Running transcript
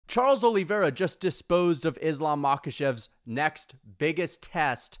Charles Oliveira just disposed of Islam Makhachev's next biggest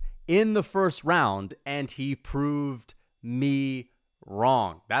test in the first round, and he proved me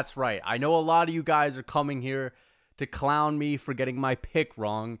wrong. That's right. I know a lot of you guys are coming here to clown me for getting my pick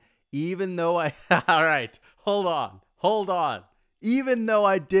wrong, even though I... All right, hold on. Even though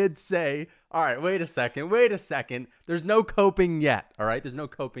I did say... All right, wait a second. There's no coping yet, all right? There's no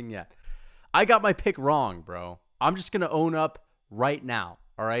coping yet. I got my pick wrong, bro. I'm just going to own up right now,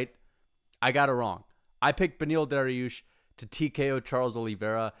 all right? I got it wrong. I picked Beneil Dariush to TKO Charles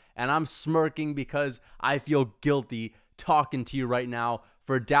Oliveira, and I'm smirking because I feel guilty talking to you right now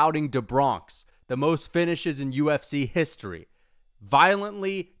for doubting DeBronx, the most finishes in UFC history,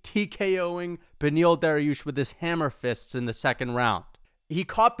 violently TKOing Beneil Dariush with his hammer fists in the second round. He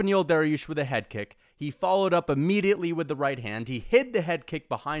caught Beneil Dariush with a head kick. He followed up immediately with the right hand. He hid the head kick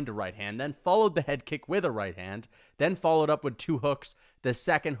behind a right hand, then followed the head kick with a right hand, then followed up with two hooks. The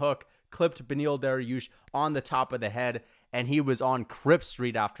second hook clipped Beneil Dariush on the top of the head, and he was on Crip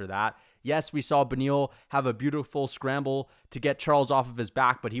Street after that. Yes, we saw Beneil have a beautiful scramble to get Charles off of his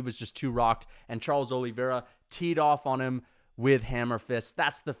back, but he was just too rocked, and Charles Oliveira teed off on him with hammer fists.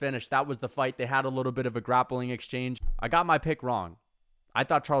 That's the finish. That was the fight. They had a little bit of a grappling exchange. I got my pick wrong. I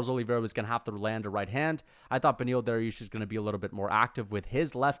thought Charles Oliveira was going to have to land a right hand. I thought Beneil Dariush was going to be a little bit more active with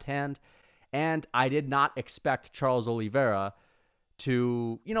his left hand. And I did not expect Charles Oliveira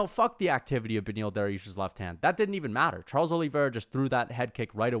to, fuck the activity of Beneil Dariush's left hand. That didn't even matter. Charles Oliveira just threw that head kick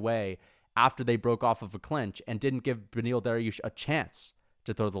right away after they broke off of a clinch and didn't give Beneil Dariush a chance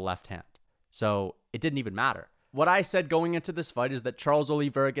to throw the left hand. So it didn't even matter. What I said going into this fight is that Charles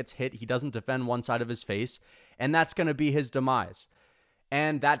Oliveira gets hit. He doesn't defend one side of his face, and that's going to be his demise.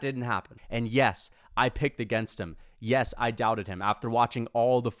 And that didn't happen. And yes, I picked against him. Yes, I doubted him after watching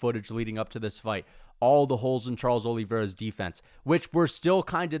all the footage leading up to this fight, all the holes in Charles Oliveira's defense, which were still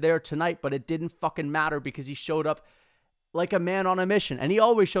kind of there tonight, but it didn't fucking matter because he showed up like a man on a mission. And he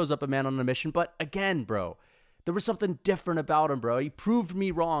always shows up a man on a mission. But again, bro, there was something different about him, bro. He proved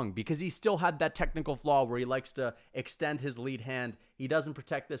me wrong because he still had that technical flaw where he likes to extend his lead hand. He doesn't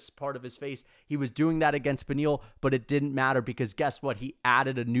protect this part of his face. He was doing that against Beneil, but it didn't matter because guess what? He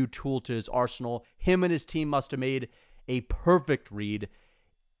added a new tool to his arsenal. Him and his team must have made a perfect read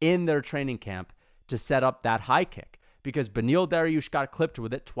in their training camp to set up that high kick because Beneil Dariush got clipped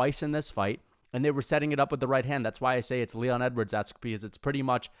with it twice in this fight. And they were setting it up with the right hand. That's why I say it's Leon Edwards-esque because it's pretty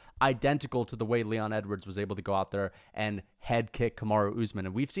much identical to the way Leon Edwards was able to go out there and head kick Kamaru Usman.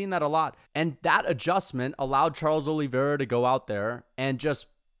 And we've seen that a lot. And that adjustment allowed Charles Oliveira to go out there and just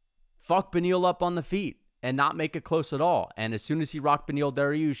fuck Beneil up on the feet and not make it close at all. And as soon as he rocked Beneil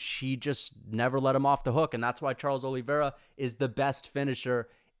Dariush, he just never let him off the hook. And that's why Charles Oliveira is the best finisher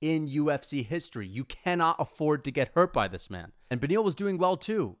in UFC history. You cannot afford to get hurt by this man. And Beneil was doing well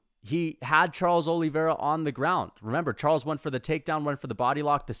too. He had Charles Oliveira on the ground. Remember, Charles went for the takedown, went for the body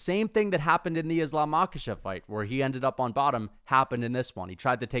lock. The same thing that happened in the Islam Makhachev fight where he ended up on bottom happened in this one. He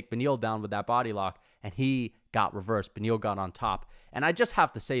tried to take Beneil down with that body lock, and he got reversed. Beneil got on top. And I just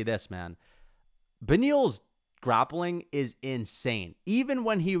have to say this, man. Beneil's grappling is insane. Even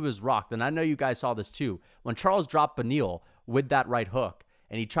when he was rocked, and I know you guys saw this too, when Charles dropped Beneil with that right hook,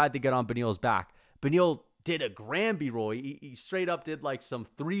 and he tried to get on Beneil's back, Beneil did a Granby roll. He straight up did like some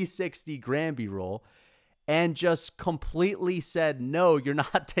 360 Granby roll and just completely said, no, you're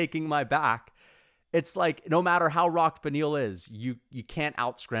not taking my back. It's like no matter how rocked Beneil is, you can't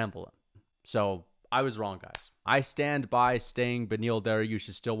out-scramble him. So I was wrong, guys. I stand by saying Beneil Dariush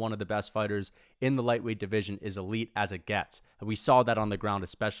is still one of the best fighters in the lightweight division, is elite as it gets. And we saw that on the ground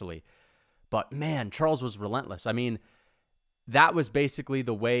especially. But man, Charles was relentless. I mean, that was basically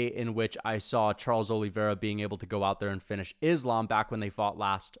the way in which I saw Charles Oliveira being able to go out there and finish Islam back when they fought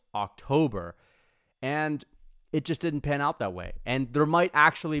last October. And it just didn't pan out that way. And there might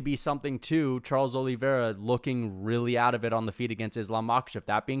actually be something to Charles Oliveira looking really out of it on the feet against Islam Makhachev.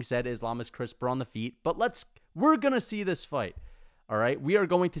 That being said, Islam is crisper on the feet. But we're going to see this fight. All right? We are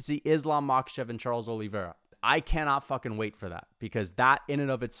going to see Islam Makhachev and Charles Oliveira. I cannot fucking wait for that because that in and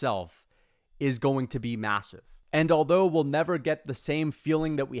of itself is going to be massive. And although we'll never get the same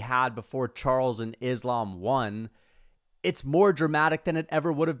feeling that we had before Charles and Islam won, it's more dramatic than it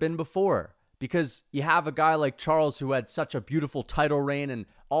ever would have been before. Because you have a guy like Charles who had such a beautiful title reign and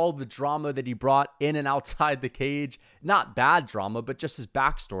all the drama that he brought in and outside the cage. Not bad drama, but just his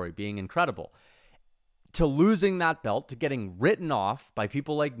backstory being incredible. To losing that belt, to getting written off by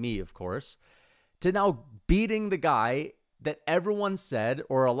people like me, of course, to now beating the guy that everyone said,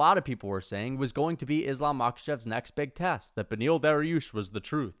 or a lot of people were saying, was going to be Islam Makhachev's next big test. That Beneil Dariush was the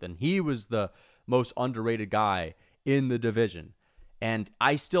truth, and he was the most underrated guy in the division. And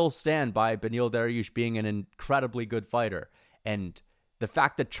I still stand by Beneil Dariush being an incredibly good fighter. And the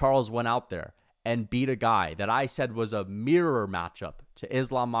fact that Charles went out there and beat a guy that I said was a mirror matchup to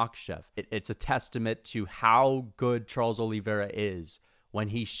Islam Makhachev, it's a testament to how good Charles Oliveira is when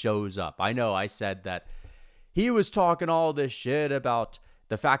he shows up. I know I said that he was talking all this shit about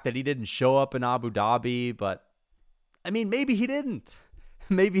the fact that he didn't show up in Abu Dhabi, but I mean, maybe he didn't.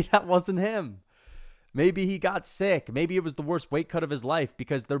 Maybe that wasn't him. Maybe he got sick. Maybe it was the worst weight cut of his life,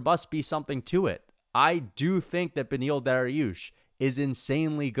 because there must be something to it. I do think that Beneil Dariush is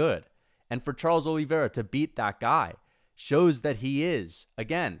insanely good. And for Charles Oliveira to beat that guy shows that he is,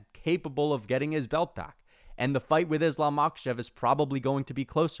 again, capable of getting his belt back. And the fight with Islam Makhachev is probably going to be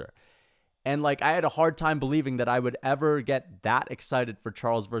closer. And like, I had a hard time believing that I would ever get that excited for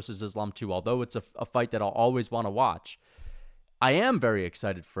Charles versus Islam 2, although it's a fight that I'll always want to watch. I am very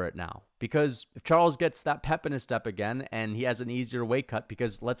excited for it now, because if Charles gets that pep in his step again and he has an easier weight cut,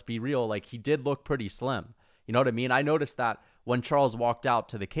 because let's be real, like, he did look pretty slim. You know what I mean? I noticed that when Charles walked out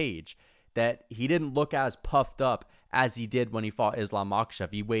to the cage, that he didn't look as puffed up as he did when he fought Islam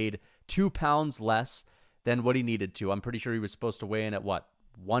Makhachev. He weighed 2 pounds less than what he needed to. I'm pretty sure he was supposed to weigh in at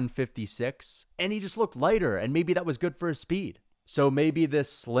 156, and he just looked lighter, and maybe that was good for his speed. So maybe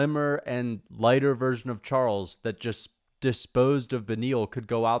this slimmer and lighter version of Charles that just disposed of Beneil could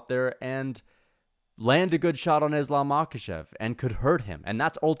go out there and land a good shot on Islam Makhachev and could hurt him. And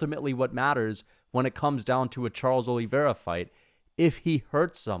that's ultimately what matters when it comes down to a Charles Oliveira fight. If he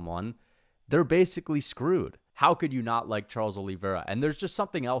hurts someone, they're basically screwed. How could you not like Charles Oliveira? And there's just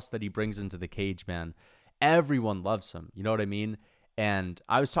something else that he brings into the cage, man. Everyone loves him. You know what I mean? And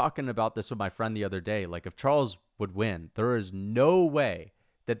I was talking about this with my friend the other day. Like, if Charles would win, there is no way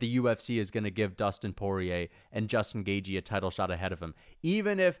that the UFC is going to give Dustin Poirier and Justin Gaethje a title shot ahead of him.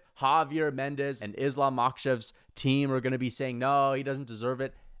 Even if Javier Mendez and Islam Makhachev's team are going to be saying, no, he doesn't deserve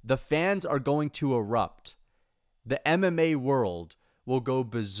it, the fans are going to erupt. The MMA world will go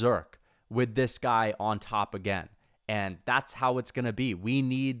berserk with this guy on top again. And that's how it's going to be. We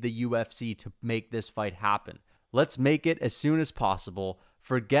need the UFC to make this fight happen. Let's make it as soon as possible.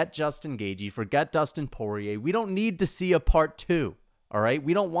 Forget Justin Gaethje. Forget Dustin Poirier. We don't need to see a part 2. All right?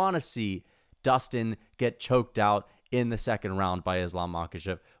 We don't want to see Dustin get choked out in the second round by Islam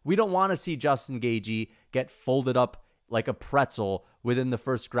Makhachev. We don't want to see Justin Gaethje get folded up like a pretzel within the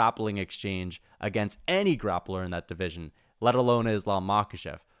first grappling exchange against any grappler in that division, let alone Islam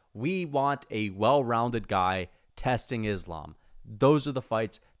Makhachev. We want a well-rounded guy testing Islam. Those are the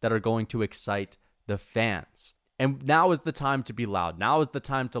fights that are going to excite the fans. And now is the time to be loud. Now is the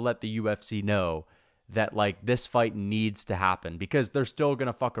time to let the UFC know that, like, this fight needs to happen, because they're still going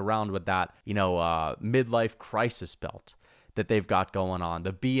to fuck around with that, midlife crisis belt that they've got going on,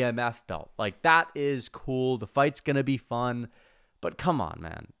 the BMF belt. Like, that is cool. The fight's going to be fun, but come on,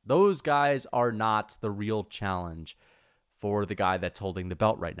 man. Those guys are not the real challenge for the guy that's holding the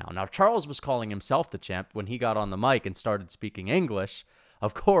belt right now. Now, Charles was calling himself the champ when he got on the mic and started speaking English.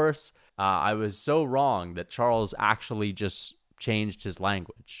 Of course, I was so wrong that Charles actually just changed his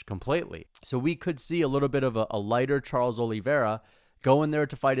language completely. So we could see a little bit of a lighter Charles Oliveira go in there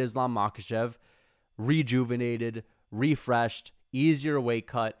to fight Islam Makhachev, rejuvenated, refreshed, easier weight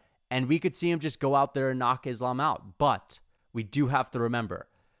cut, and we could see him just go out there and knock Islam out. But we do have to remember,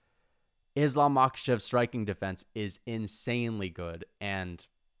 Islam Makhachev's striking defense is insanely good, and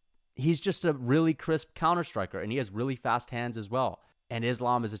he's just a really crisp counter striker, and he has really fast hands as well. And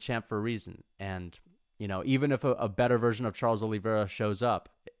Islam is a champ for a reason. And even if a better version of Charles Oliveira shows up,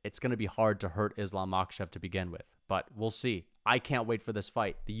 it's going to be hard to hurt Islam Makhachev to begin with. But we'll see. I can't wait for this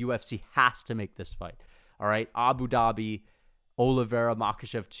fight. The UFC has to make this fight. All right, Abu Dhabi, Oliveira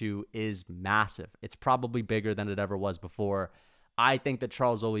Makhachev 2 is massive. It's probably bigger than it ever was before. I think that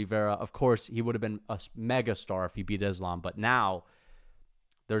Charles Oliveira, of course, he would have been a mega star if he beat Islam. But now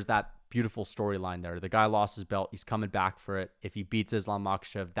there's that beautiful storyline there. The guy lost his belt. He's coming back for it. If he beats Islam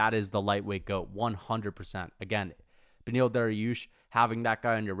Makhachev, that is the lightweight GOAT, 100%. Again, Beneil Dariush, having that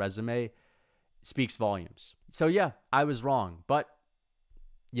guy on your resume speaks volumes. So yeah, I was wrong, but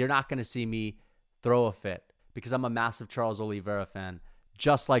you're not going to see me throw a fit, because I'm a massive Charles Oliveira fan,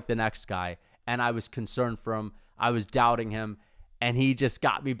 just like the next guy. And I was concerned for him. I was doubting him. And he just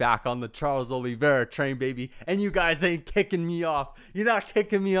got me back on the Charles Oliveira train, baby. And you guys ain't kicking me off. You're not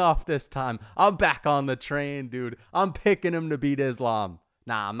kicking me off this time. I'm back on the train, dude. I'm picking him to beat Islam.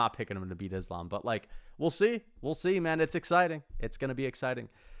 Nah, I'm not picking him to beat Islam. But, like, we'll see. We'll see, man. It's exciting. It's going to be exciting.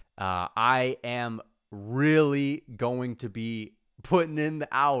 I am really going to be putting in the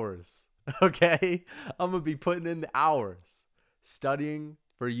hours, okay? I'm going to be putting in the hours studying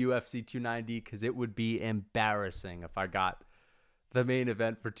for UFC 290, because it would be embarrassing if I got the main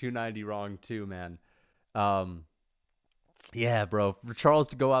event for 290 wrong too, man. Yeah, bro. For Charles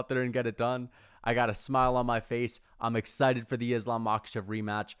to go out there and get it done, I got a smile on my face. I'm excited for the Islam Makhachev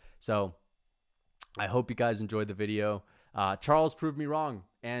rematch. So I hope you guys enjoyed the video. Charles proved me wrong,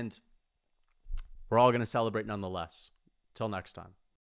 and we're all going to celebrate nonetheless. Till next time.